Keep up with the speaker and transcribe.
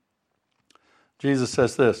Jesus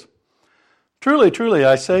says this, "Truly, truly,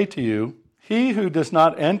 I say to you, he who does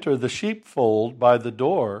not enter the sheepfold by the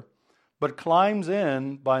door, but climbs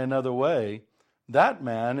in by another way, that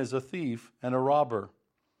man is a thief and a robber.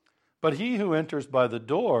 But he who enters by the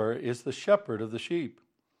door is the shepherd of the sheep.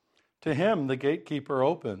 To him the gatekeeper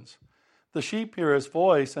opens. The sheep hear his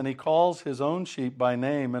voice, and he calls his own sheep by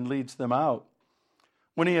name and leads them out.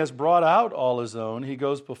 When he has brought out all his own, he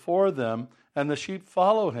goes before them, and the sheep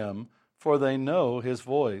follow him, for they know his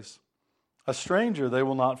voice. A stranger they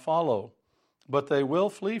will not follow, but they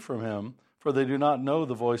will flee from him, for they do not know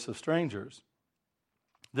the voice of strangers."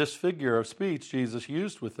 This figure of speech Jesus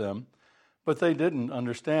used with them, but they didn't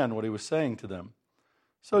understand what he was saying to them.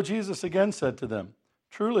 So Jesus again said to them,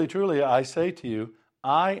 "Truly, truly, I say to you,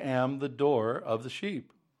 I am the door of the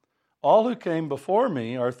sheep. All who came before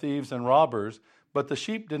me are thieves and robbers, but the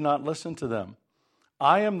sheep did not listen to them.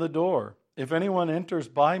 I am the door. If anyone enters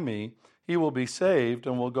by me, he will be saved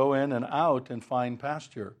and will go in and out and find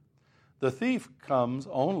pasture. The thief comes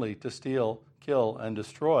only to steal, kill, and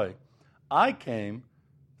destroy. I came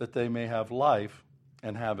that they may have life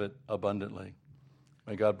and have it abundantly."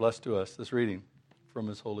 May God bless to us this reading from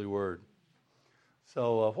his holy word.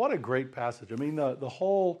 So what a great passage. I mean, the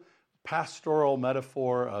whole pastoral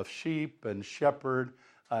metaphor of sheep and shepherd,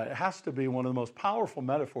 it has to be one of the most powerful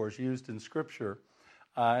metaphors used in Scripture,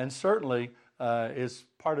 and certainly is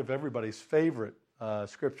part of everybody's favorite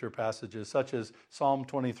Scripture passages, such as Psalm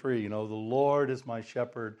 23, the Lord is my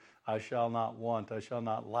shepherd, I shall not want, I shall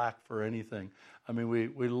not lack for anything. I mean,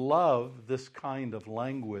 we love this kind of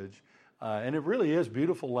language, and it really is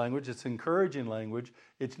beautiful language. It's encouraging language.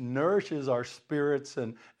 It nourishes our spirits,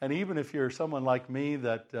 and even if you're someone like me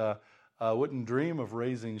that wouldn't dream of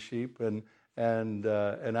raising sheep and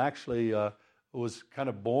actually was kind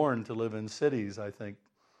of born to live in cities, I think,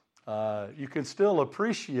 you can still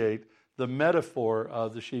appreciate the metaphor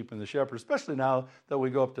of the sheep and the shepherd, especially now that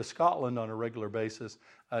we go up to Scotland on a regular basis.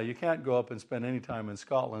 You can't go up and spend any time in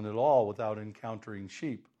Scotland at all without encountering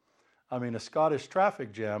sheep. I mean, a Scottish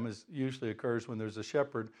traffic jam usually occurs when there's a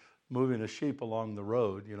shepherd moving a sheep along the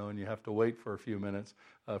road, and you have to wait for a few minutes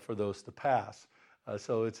for those to pass.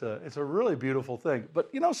 So it's a really beautiful thing.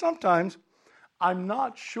 But, sometimes I'm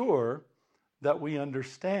not sure that we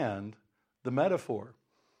understand the metaphor.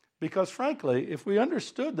 Because frankly, if we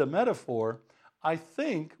understood the metaphor, I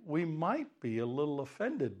think we might be a little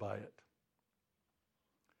offended by it.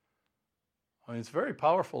 I mean, it's very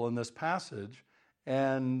powerful in this passage.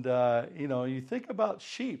 And, you think about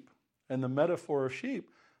sheep and the metaphor of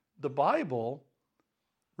sheep. The Bible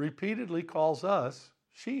repeatedly calls us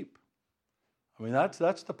sheep. I mean, that's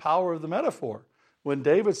the power of the metaphor. When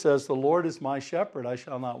David says, "The Lord is my shepherd, I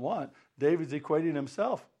shall not want," David's equating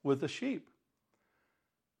himself with the sheep.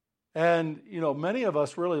 And, many of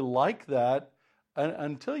us really like that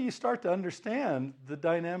until you start to understand the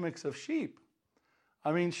dynamics of sheep.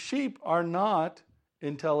 I mean, sheep are not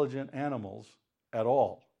intelligent animals at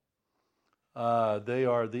all. They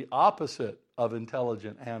are the opposite of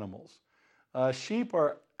intelligent animals. Sheep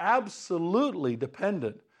are absolutely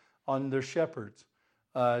dependent on their shepherds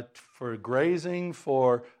for grazing,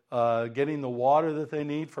 for getting the water that they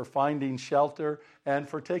need, for finding shelter, and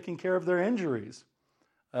for taking care of their injuries.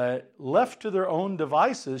 Left to their own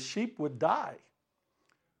devices, sheep would die.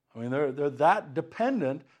 I mean, they're that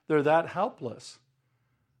dependent, they're that helpless.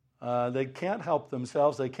 They can't help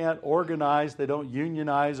themselves, they can't organize, they don't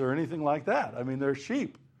unionize or anything like that. I mean, they're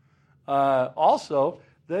sheep. Also,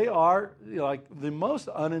 they are like the most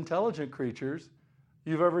unintelligent creatures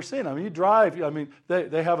you've ever seen. I mean, you drive,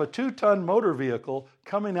 they have a 2-ton motor vehicle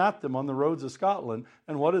coming at them on the roads of Scotland,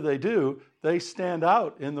 and what do? They stand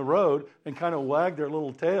out in the road and kind of wag their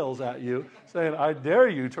little tails at you, saying, "I dare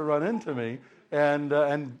you to run into me,"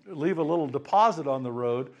 and leave a little deposit on the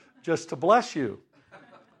road just to bless you.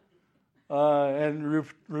 And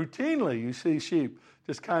routinely you see sheep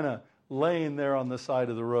just kind of laying there on the side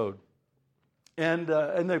of the road. And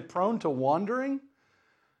they're prone to wandering.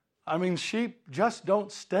 I mean, sheep just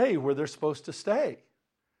don't stay where they're supposed to stay.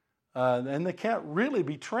 And they can't really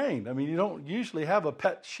be trained. I mean, you don't usually have a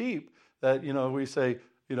pet sheep that, we say,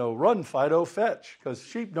 run, Fido, fetch, because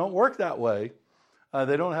sheep don't work that way.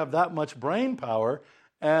 They don't have that much brain power.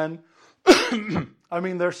 And, I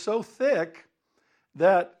mean, they're so thick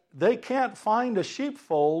that they can't find a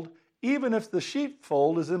sheepfold even if the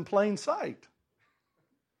sheepfold is in plain sight.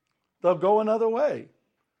 They'll go another way.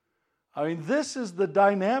 I mean, this is the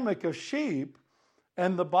dynamic of sheep,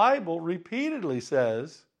 and the Bible repeatedly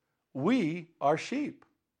says, we are sheep.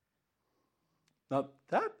 Now,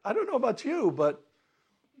 that, I don't know about you, but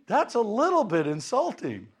that's a little bit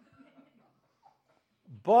insulting.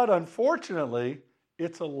 But unfortunately,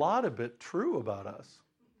 it's a lot of it true about us.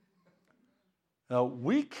 Now,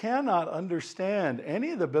 we cannot understand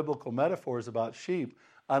any of the biblical metaphors about sheep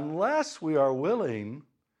unless we are willing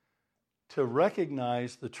to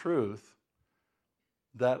recognize the truth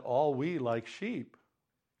that all we, like sheep,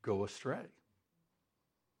 go astray.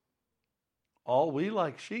 All we,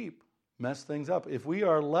 like sheep, mess things up. If we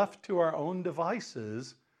are left to our own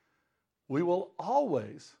devices, we will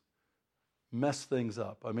always mess things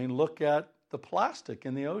up. I mean, look at the plastic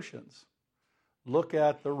in the oceans. Look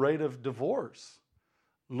at the rate of divorce.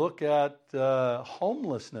 Look at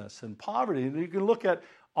homelessness and poverty. You can look at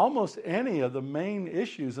almost any of the main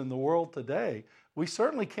issues in the world today. We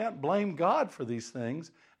certainly can't blame God for these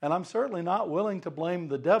things, and I'm certainly not willing to blame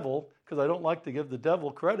the devil, because I don't like to give the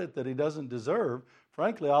devil credit that he doesn't deserve.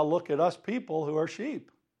 Frankly, I'll look at us people who are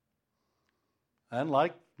sheep. And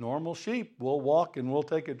like normal sheep, we'll walk and we'll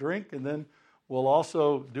take a drink, and then we'll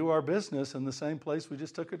also do our business in the same place we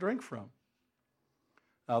just took a drink from.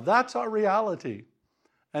 Now, that's our reality.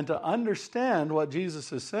 And to understand what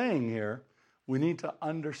Jesus is saying here, we need to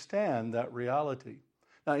understand that reality.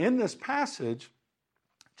 Now, in this passage,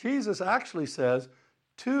 Jesus actually says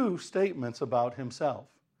two statements about himself.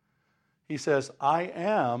 He says, I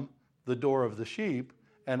am the door of the sheep,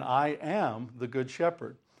 and I am the good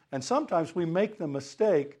shepherd. And sometimes we make the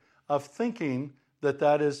mistake of thinking that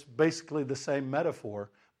that is basically the same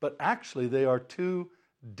metaphor, but actually they are two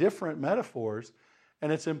different metaphors.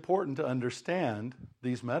 And it's important to understand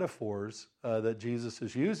these metaphors that Jesus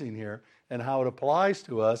is using here and how it applies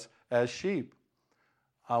to us as sheep.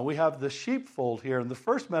 We have the sheepfold here. In the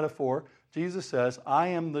first metaphor, Jesus says, I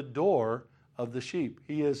am the door of the sheep.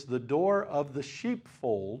 He is the door of the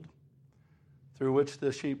sheepfold through which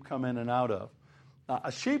the sheep come in and out of. Now,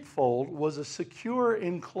 a sheepfold was a secure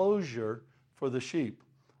enclosure for the sheep.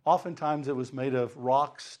 Oftentimes it was made of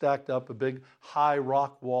rocks stacked up, a big high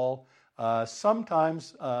rock wall.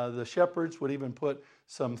 Sometimes the shepherds would even put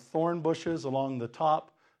some thorn bushes along the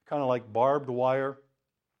top, kind of like barbed wire,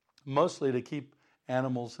 mostly to keep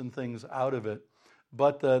animals and things out of it.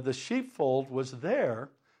 But the sheepfold was there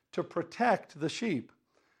to protect the sheep.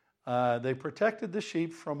 They protected the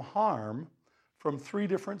sheep from harm from three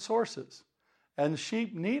different sources. And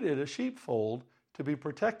sheep needed a sheepfold to be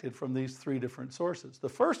protected from these three different sources. The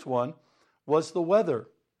first one was the weather.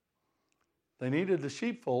 They needed the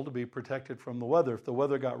sheepfold to be protected from the weather. If the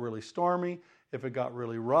weather got really stormy, if it got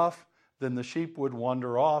really rough, then the sheep would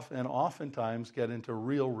wander off and oftentimes get into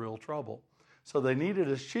real trouble. So they needed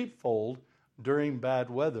a sheepfold during bad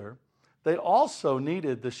weather. They also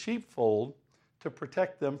needed the sheepfold to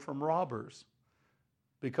protect them from robbers.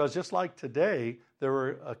 Because just like today, there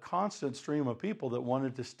were a constant stream of people that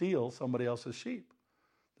wanted to steal somebody else's sheep.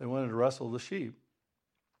 They wanted to wrestle the sheep.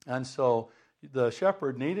 And so the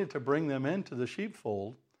shepherd needed to bring them into the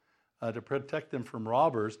sheepfold to protect them from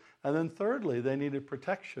robbers. And then thirdly, they needed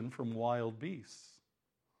protection from wild beasts.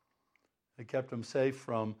 They kept them safe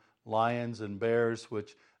from lions and bears,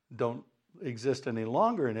 which don't exist any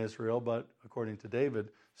longer in Israel, but according to David,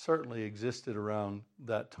 certainly existed around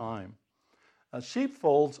that time.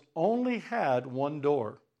 Sheepfolds only had one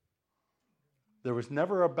door. There was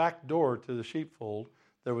never a back door to the sheepfold.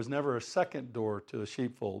 There was never a second door to the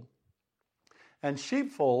sheepfold. And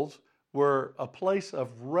sheepfolds were a place of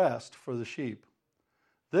rest for the sheep.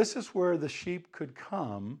 This is where the sheep could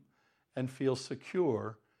come and feel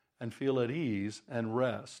secure and feel at ease and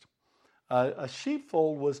rest. A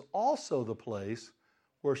sheepfold was also the place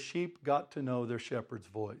where sheep got to know their shepherd's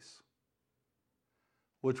voice,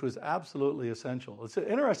 which was absolutely essential. It's an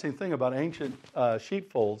interesting thing about ancient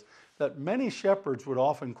sheepfolds that many shepherds would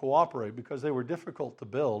often cooperate because they were difficult to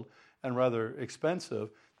build and rather expensive,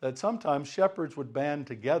 that sometimes shepherds would band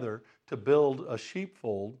together to build a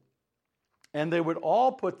sheepfold, and they would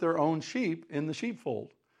all put their own sheep in the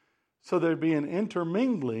sheepfold. So there'd be an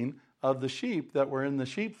intermingling of the sheep that were in the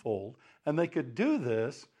sheepfold, and they could do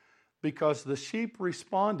this because the sheep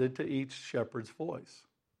responded to each shepherd's voice.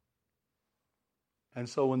 And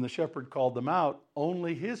so when the shepherd called them out,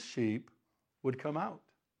 only his sheep would come out.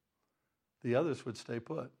 The others would stay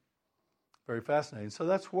put. Very fascinating. So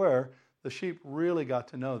that's where the sheep really got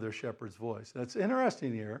to know their shepherd's voice. And it's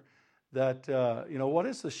interesting here that, what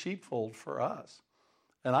is the sheepfold for us?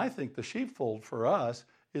 And I think the sheepfold for us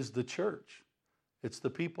is the church. It's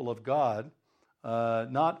the people of God,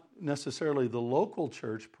 not necessarily the local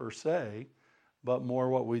church per se, but more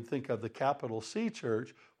what we think of the capital C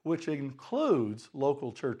church, which includes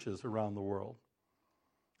local churches around the world,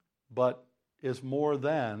 but is more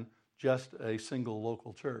than just a single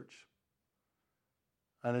local church.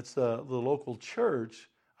 And it's the local church,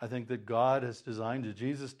 I think that God has designed, that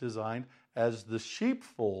Jesus designed as the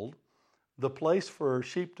sheepfold, the place for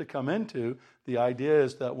sheep to come into. The idea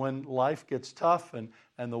is that when life gets tough and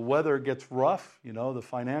the weather gets rough, the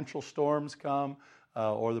financial storms come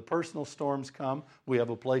or the personal storms come, we have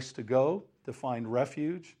a place to go to find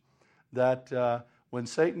refuge. That when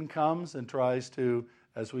Satan comes and tries to,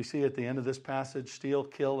 as we see at the end of this passage, steal,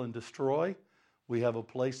 kill, and destroy, we have a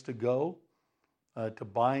place to go to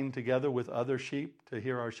bind together with other sheep to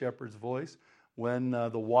hear our shepherd's voice. When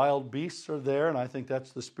the wild beasts are there, and I think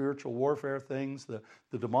that's the spiritual warfare things, the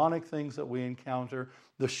demonic things that we encounter,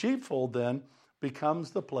 the sheepfold then becomes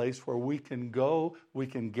the place where we can go, we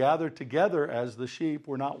can gather together as the sheep.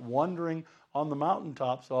 We're not wandering on the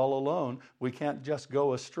mountaintops all alone. We can't just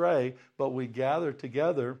go astray, but we gather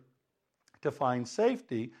together to find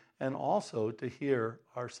safety and also to hear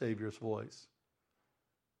our Savior's voice.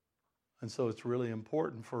 And so it's really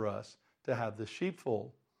important for us to have the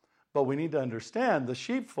sheepfold. But we need to understand the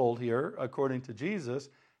sheepfold here, according to Jesus,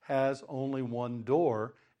 has only one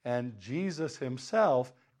door, and Jesus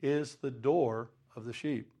himself is the door of the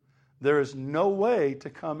sheep. There is no way to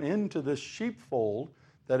come into this sheepfold,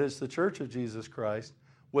 that is the church of Jesus Christ,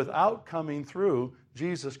 without coming through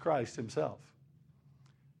Jesus Christ himself.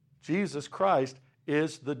 Jesus Christ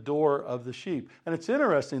is the door of the sheep. And it's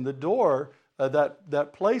interesting, the door,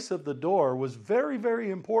 that place of the door was very, very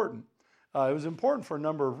important. It was important for a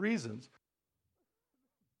number of reasons.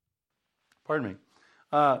 Pardon me.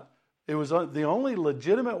 It was the only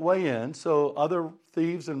legitimate way in, so other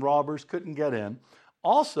thieves and robbers couldn't get in.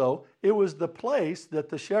 Also, it was the place that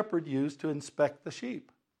the shepherd used to inspect the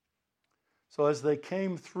sheep. So as they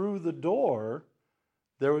came through the door,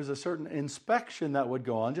 there was a certain inspection that would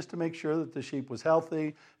go on just to make sure that the sheep was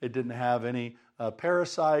healthy. It didn't have any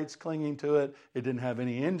parasites clinging to it. It didn't have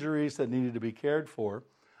any injuries that needed to be cared for.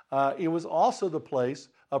 It was also the place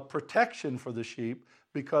of protection for the sheep,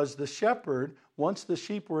 because the shepherd, once the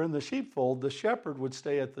sheep were in the sheepfold, the shepherd would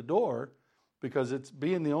stay at the door, because it's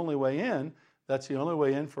being the only way in. That's the only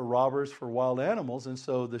way in for robbers, for wild animals. And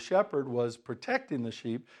so the shepherd was protecting the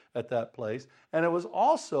sheep at that place. And it was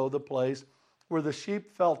also the place where the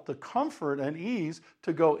sheep felt the comfort and ease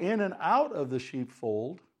to go in and out of the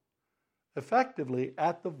sheepfold effectively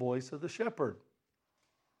at the voice of the shepherd.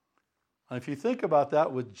 And if you think about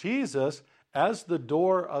that with Jesus as the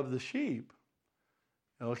door of the sheep,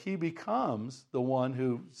 he becomes the one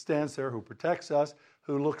who stands there, who protects us,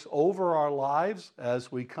 who looks over our lives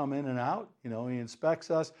as we come in and out. He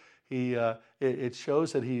inspects us. It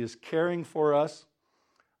shows that he is caring for us,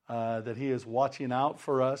 that he is watching out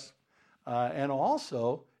for us. And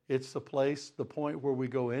also, it's the point where we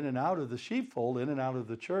go in and out of the sheepfold, in and out of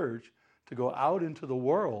the church, to go out into the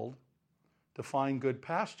world, to find good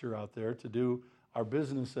pasture out there, to do our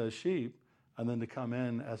business as sheep, and then to come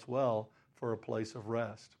in as well for a place of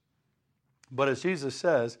rest. But as Jesus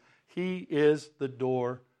says, he is the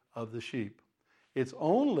door of the sheep. It's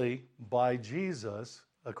only by Jesus,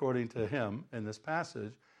 according to him in this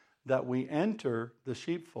passage, that we enter the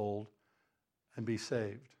sheepfold and be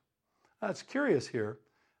saved. Now, it's curious here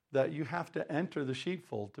that you have to enter the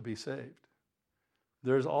sheepfold to be saved.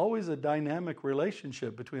 There's always a dynamic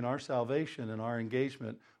relationship between our salvation and our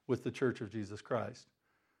engagement with the church of Jesus Christ.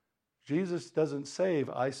 Jesus doesn't save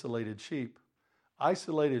isolated sheep.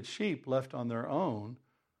 Isolated sheep left on their own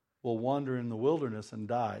will wander in the wilderness and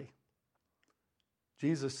die.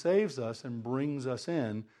 Jesus saves us and brings us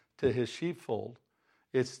in to his sheepfold.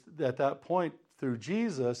 It's at that point through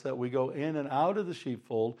Jesus that we go in and out of the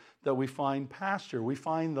sheepfold, that we find pasture. We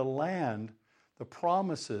find the land, the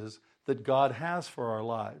promises that God has for our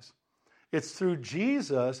lives. It's through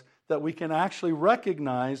Jesus that we can actually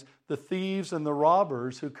recognize the thieves and the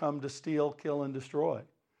robbers who come to steal, kill, and destroy.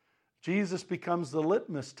 Jesus becomes the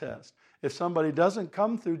litmus test. If somebody doesn't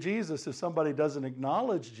come through Jesus, if somebody doesn't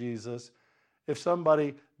acknowledge Jesus, if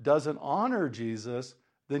somebody doesn't honor Jesus,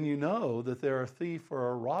 then you know that they're a thief or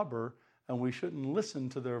a robber, and we shouldn't listen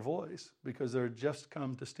to their voice, because they're just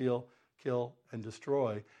come to steal, kill, and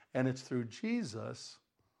destroy. And it's through Jesus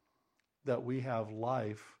that we have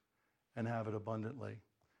life and have it abundantly.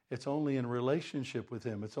 It's only in relationship with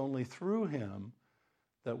him, it's only through him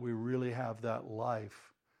that we really have that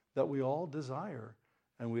life that we all desire,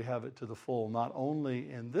 and we have it to the full, not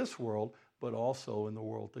only in this world, but also in the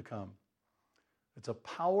world to come. It's a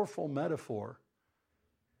powerful metaphor,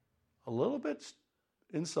 a little bit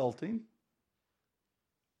insulting,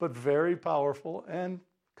 but very powerful and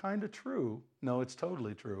kind of true. No, it's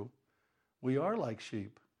totally true. We are like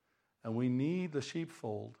sheep, and we need the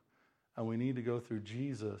sheepfold, and we need to go through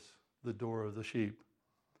Jesus, the door of the sheep.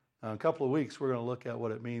 Now, in a couple of weeks, we're going to look at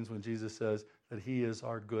what it means when Jesus says that he is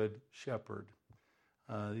our good shepherd.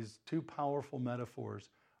 These two powerful metaphors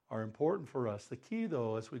are important for us. The key,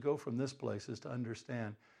 though, as we go from this place is to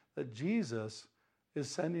understand that Jesus is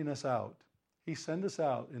sending us out. He sends us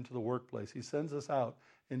out into the workplace. He sends us out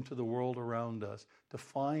into the world around us to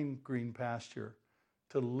find green pasture,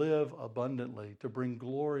 to live abundantly, to bring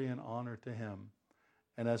glory and honor to him.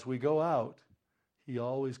 And as we go out, he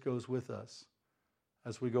always goes with us.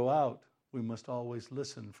 As we go out, we must always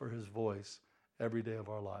listen for his voice every day of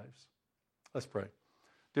our lives. Let's pray.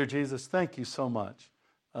 Dear Jesus, thank you so much.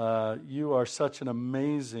 You are such an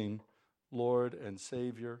amazing Lord and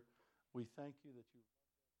Savior. We thank you that you